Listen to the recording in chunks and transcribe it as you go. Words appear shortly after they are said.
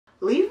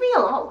Leave me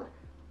alone.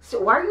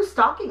 So why are you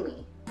stalking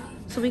me?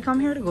 So we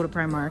come here to go to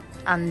Primark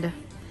and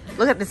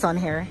look at this on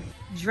here.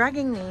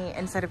 Dragging me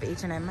inside of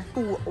H&M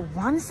to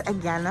once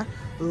again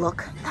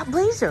look at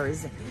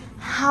blazers.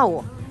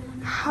 How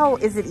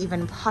is it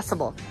even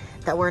possible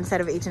that we're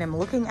inside of H&M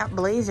looking at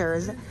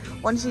blazers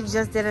when she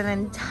just did an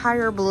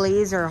entire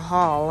blazer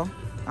haul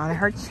on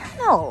her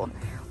channel?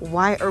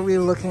 Why are we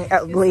looking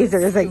at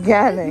blazers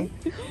again?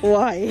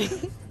 Why?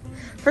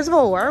 First of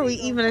all, why are we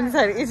even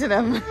inside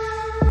H&M?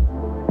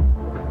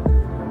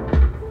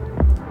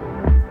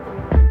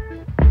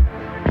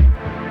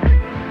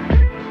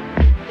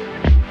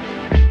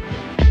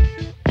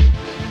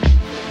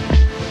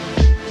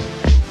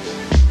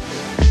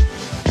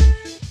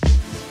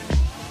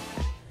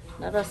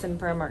 Not us in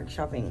Primark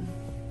shopping.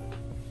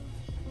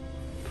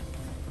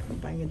 I'm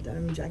buying a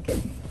denim jacket.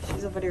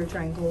 She's over there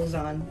trying clothes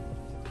on.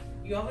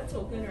 You have a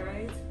token,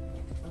 right?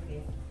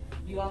 Okay.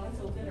 You have a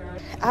token,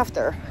 right?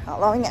 After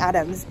allowing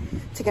Adams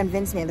to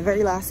convince me at the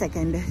very last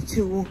second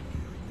to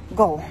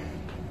go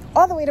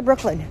all the way to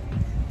Brooklyn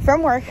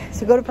from work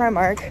to go to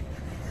Primark,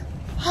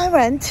 I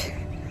went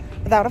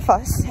without a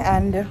fuss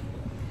and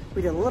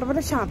we did a little bit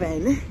of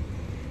shopping.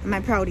 Am I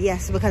proud?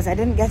 Yes, because I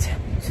didn't get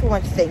too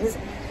much things.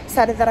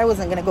 Decided that I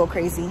wasn't gonna go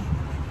crazy.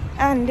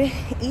 And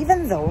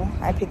even though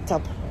I picked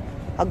up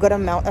a good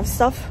amount of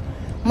stuff,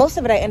 most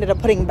of it I ended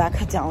up putting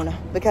back down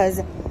because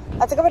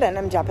I took up a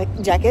denim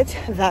jacket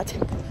that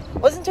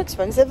wasn't too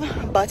expensive,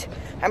 but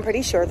I'm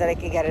pretty sure that I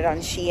could get it on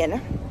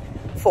Shein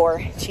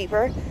for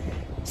cheaper.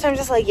 So I'm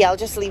just like, yeah, I'll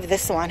just leave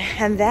this one.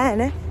 And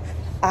then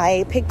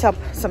I picked up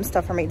some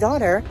stuff for my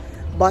daughter,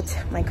 but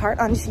my cart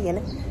on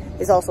Shein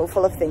is also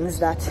full of things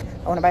that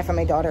I want to buy for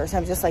my daughter. So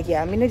I'm just like,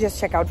 yeah, I'm gonna just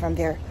check out from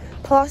there.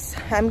 Plus,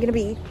 I'm gonna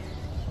be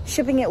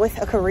shipping it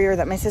with a courier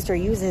that my sister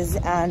uses,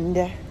 and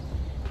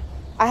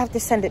I have to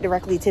send it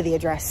directly to the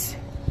address.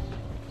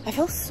 I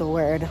feel so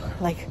weird.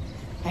 Like,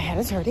 my head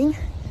is hurting,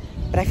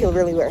 but I feel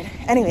really weird.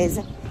 Anyways,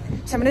 so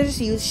I'm gonna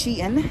just use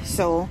Shein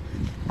so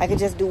I could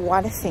just do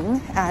one thing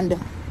and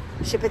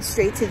ship it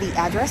straight to the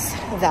address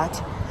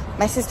that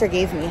my sister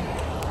gave me.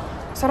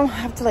 So I don't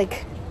have to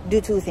like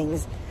do two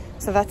things.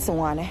 So that's the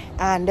one.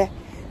 And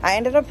I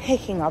ended up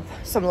picking up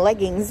some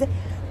leggings,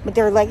 but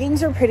their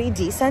leggings are pretty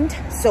decent,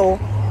 so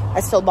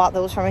I still bought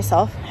those for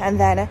myself. And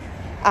then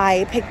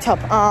I picked up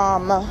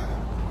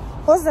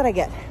what was that I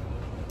get?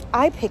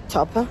 I picked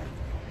up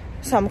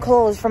some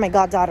clothes for my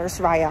goddaughter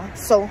Soraya.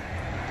 So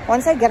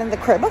once I get in the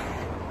crib,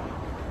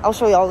 I'll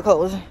show you all the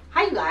clothes.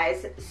 Hi you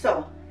guys.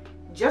 So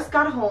just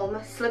got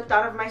home, slipped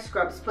out of my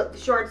scrubs, put the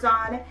shorts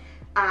on,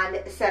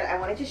 and said I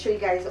wanted to show you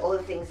guys all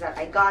the things that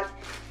I got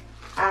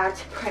at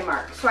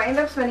Primark. So I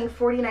ended up spending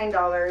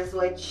 $49,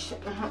 which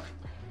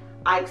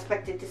I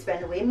expected to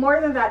spend way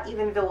more than that,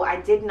 even though I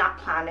did not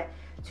plan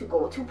to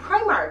go to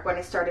Primark when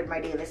I started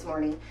my day this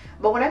morning.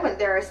 But when I went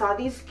there, I saw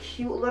these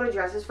cute little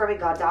dresses for my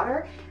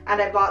goddaughter,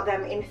 and I bought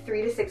them in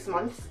 3 to 6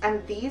 months,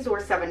 and these were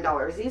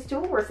 $7. These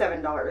two were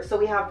 $7. So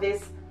we have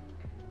this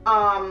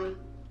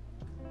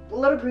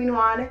little green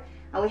one,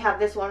 and we have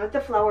this one with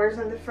the flowers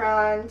in the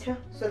front,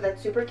 so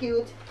that's super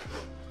cute.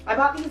 I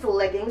bought these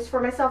leggings for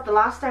myself. The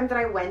last time that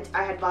I went,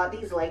 I had bought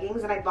these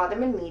leggings, and I bought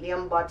them in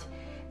medium, but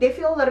they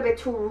feel a little bit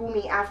too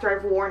roomy after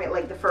I've worn it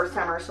like the first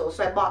time or so.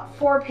 So I bought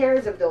 4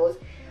 pairs of those,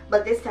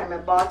 but this time I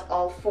bought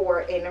all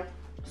 4 in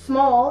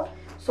small.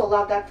 So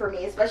love that for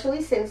me,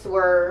 especially since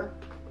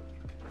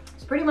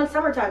it's pretty much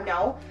summertime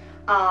now.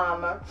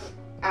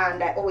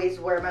 And I always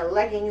wear my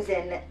leggings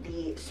in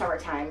the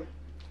summertime,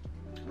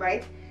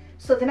 right?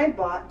 So then I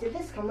bought, did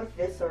this come with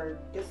this, or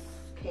this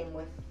came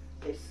with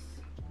this?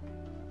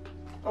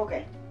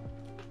 Okay.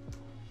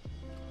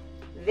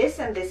 This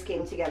and this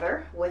came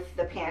together with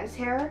the pants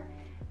here.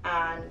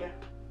 And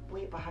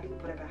wait, but how do you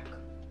put it back?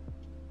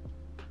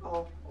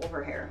 Oh,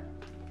 over here.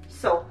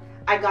 So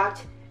I got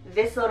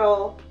this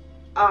little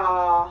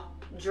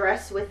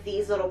dress with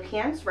these little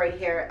pants right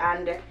here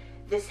and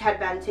this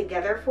headband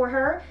together for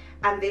her,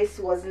 and this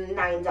was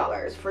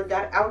 $9 for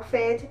that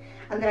outfit.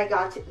 And then I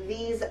got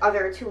these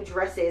other 2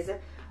 dresses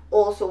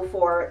also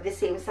for the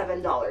same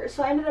 $7.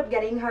 So I ended up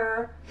getting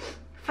her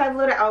 5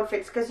 little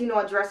outfits, because you know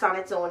a dress on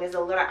its own is a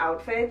little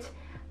outfit.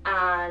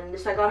 And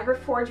so I got her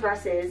 4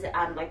 dresses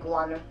and like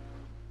 1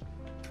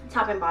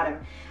 top and bottom.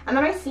 And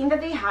then I seen that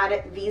they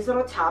had these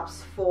little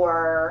tops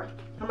for,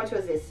 how much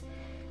was this?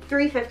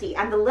 $3.50.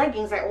 And the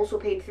leggings I also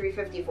paid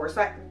 $3.50 for.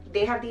 So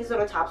they have these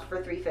little tops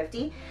for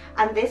 $3.50.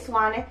 And this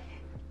one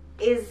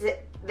is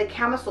the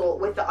camisole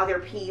with the other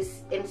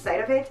piece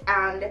inside of it.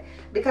 And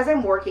because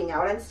I'm working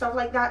out and stuff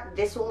like that,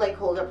 this will like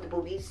hold up the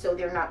boobies so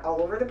they're not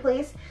all over the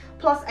place.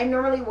 Plus I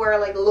normally wear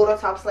like little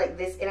tops like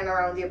this in and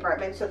around the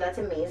apartment, so that's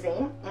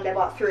amazing. And I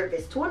bought 3 of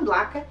this, 2 in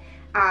black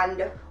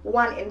and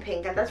 1 in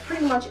pink, and that's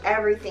pretty much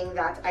everything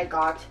that I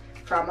got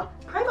from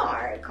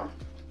Primark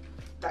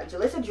that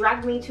Jalissa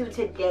dragged me to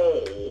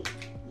today.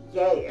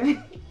 Yay.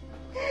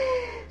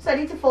 So I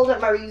need to fold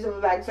up my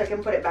reusable bag so I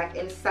can put it back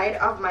inside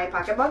of my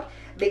pocketbook,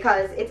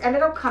 because it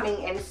ended up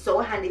coming in so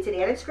handy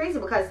today. And it's crazy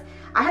because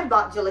I had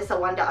bought Jalissa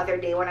one the other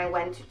day when I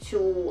went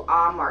to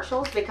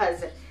Marshall's,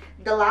 because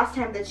the last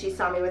time that she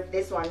saw me with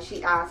this one,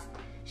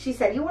 she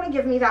said, you want to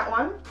give me that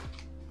one?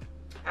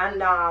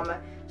 And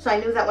so I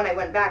knew that when I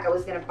went back, I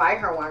was going to buy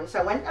her one. So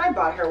I went and I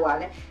bought her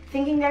one,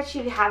 thinking that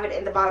she'd have it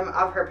in the bottom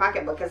of her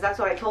pocketbook, because that's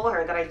what I told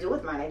her that I do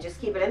with mine. I just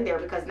keep it in there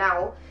because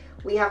now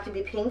we have to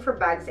be paying for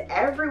bags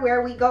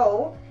everywhere we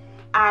go.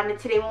 And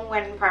today when we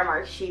went in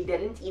Primark, she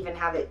didn't even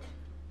have it.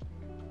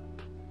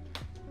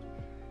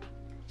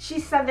 She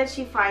said that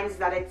she finds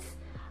that it's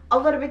a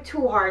little bit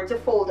too hard to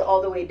fold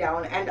all the way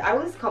down. And I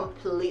was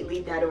completely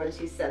dead when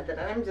she said that.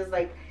 And I'm just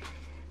like,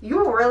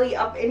 you're really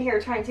up in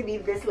here trying to be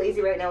this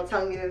lazy right now,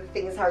 telling me that the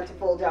thing is hard to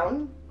fold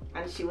down?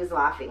 And she was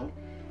laughing.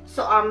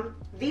 So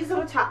these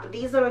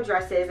little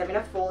dresses, I'm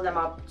gonna fold them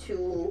up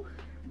to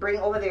bring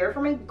over there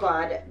for my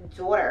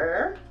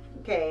goddaughter.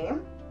 Okay,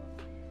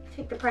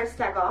 take the price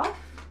tag off,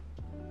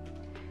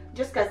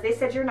 just because they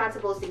said you're not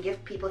supposed to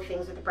give people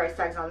things with the price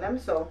tags on them,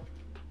 so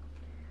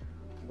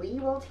we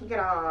will take it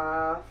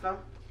off.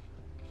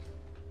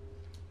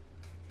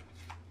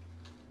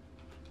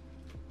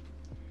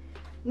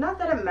 Not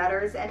that it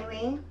matters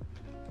anyway,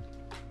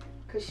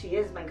 because she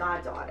is my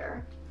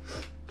goddaughter.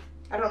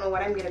 I don't know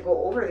when I'm gonna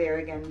go over there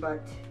again,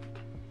 but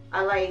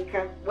I like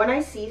when I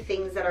see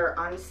things that are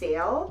on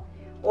sale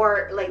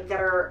or like that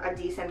are a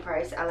decent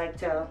price. I like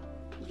to,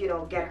 you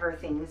know, get her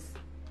things.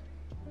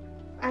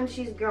 And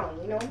she's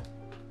grown, you know,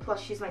 plus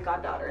she's my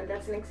goddaughter, and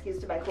that's an excuse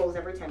to buy clothes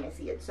every time I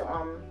see it.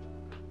 So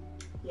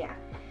yeah,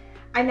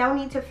 I now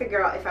need to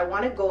figure out if I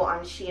want to go on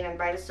Shein and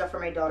buy the stuff for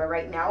my daughter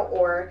right now,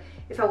 or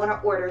if I want to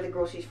order the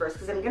groceries first,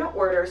 because I'm gonna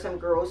order some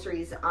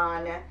groceries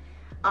on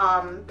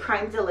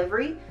Prime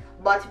delivery.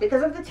 But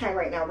because of the time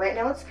right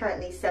now it's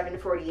currently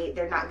 7:48.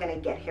 They're not gonna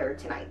get here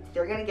tonight.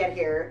 They're gonna get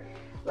here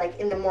like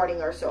in the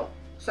morning or so.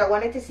 So I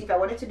wanted to see if I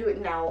wanted to do it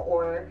now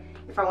or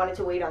if I wanted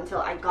to wait until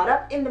I got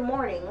up in the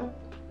morning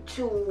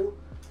to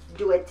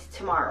do it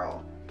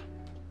tomorrow.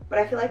 But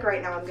I feel like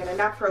right now I'm gonna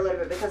nap for a little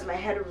bit because my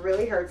head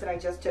really hurts and I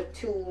just took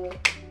 2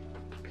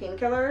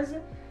 painkillers.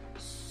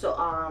 So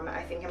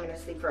I think I'm gonna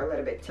sleep for a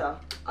little bit to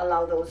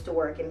allow those to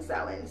work in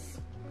silence.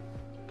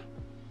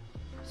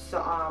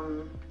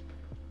 So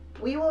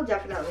we will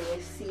definitely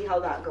see how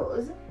that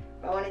goes.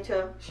 I wanted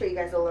to show you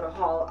guys a little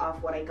haul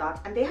of what I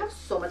got, and they have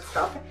so much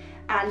stuff.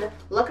 And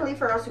luckily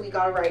for us, we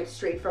got a ride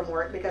straight from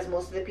work because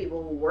most of the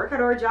people who work at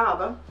our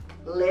job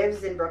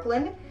lives in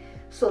Brooklyn,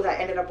 so that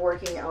ended up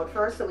working out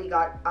for us. So we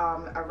got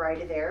a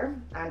ride there,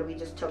 and we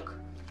just took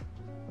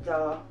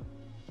the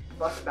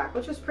bus back,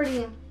 which was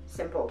pretty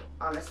simple,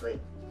 honestly.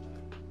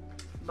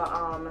 But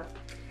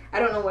I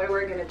don't know where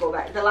we're gonna go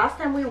back. The last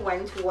time we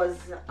went was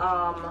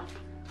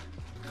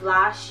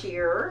last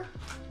year,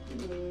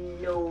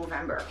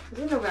 November. Was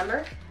it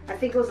November? I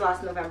think it was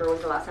last November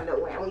was the last time that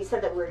we went. And we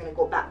said that we were going to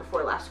go back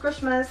before last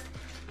Christmas.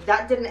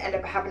 That didn't end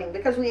up happening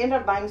because we ended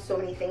up buying so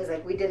many things.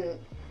 Like, we didn't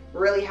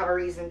really have a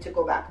reason to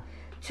go back.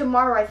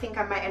 Tomorrow, I think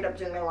I might end up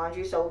doing my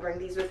laundry, so I'll bring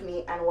these with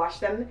me and wash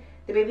them.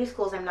 The baby's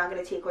clothes I'm not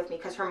going to take with me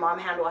because her mom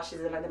hand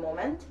washes them at the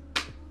moment.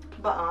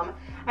 But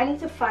I need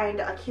to find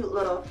a cute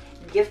little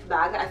gift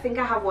bag. I think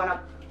I have one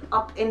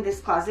up in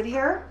this closet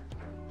here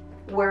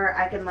where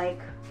I can like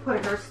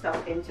put her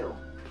stuff into.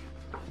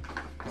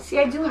 See,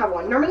 I do have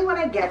one. Normally when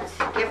I get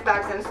gift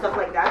bags and stuff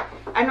like that,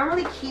 I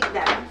normally keep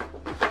them,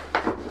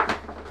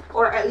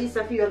 or at least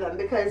a few of them,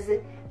 because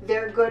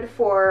they're good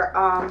for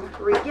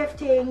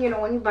re-gifting. You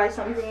know, when you buy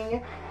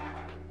something,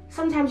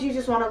 sometimes you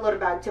just want a little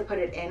bag to put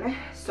it in.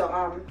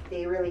 So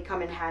they really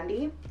come in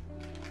handy.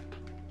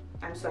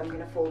 And so I'm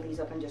gonna fold these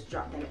up and just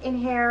drop them in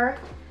here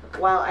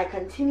while I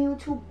continue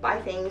to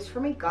buy things for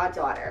my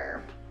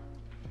goddaughter,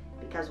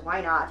 because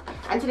why not?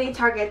 And today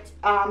Target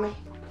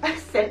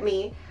sent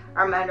me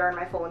a reminder on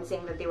my phone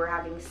saying that they were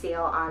having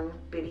sale on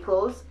baby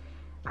clothes,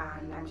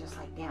 and I'm just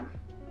like, damn,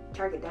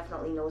 Target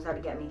definitely knows how to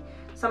get me.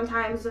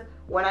 Sometimes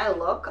when I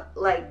look,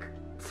 like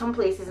some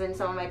places in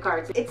some of my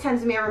carts, it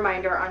sends me a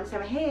reminder on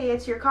saying, hey,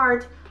 it's your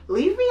cart,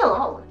 leave me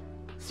alone.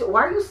 So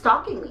why are you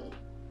stalking me?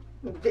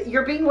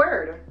 You're being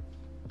weird.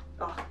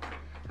 Oh,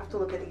 I have to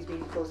look at these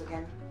baby clothes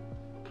again.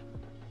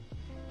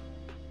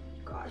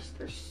 Gosh,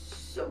 they're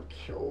so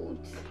cute.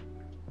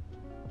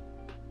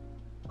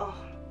 Oh,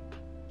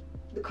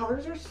 the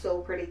colors are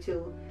so pretty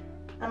too.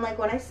 And like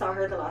when I saw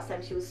her the last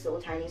time, she was so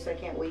tiny, so I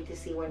can't wait to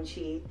see when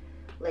she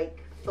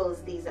like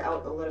fills these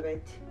out a little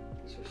bit.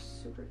 These are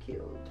super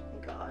cute. Oh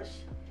my gosh,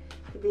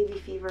 the baby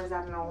fever is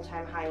at an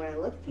all-time high when I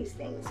look at these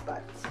things,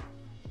 but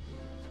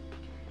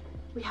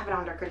we have it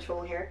under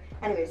control here.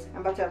 Anyways,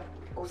 I'm about to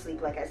go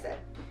sleep like I said,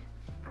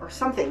 or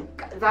something.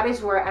 That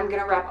is where I'm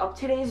gonna wrap up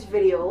today's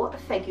video.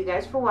 Thank you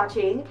guys for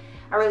watching.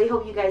 I really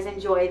hope you guys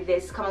enjoyed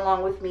this. Come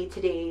along with me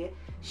today,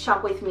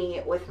 shop with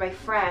me with my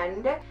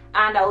friend,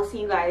 and I will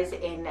see you guys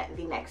in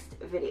the next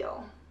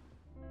video.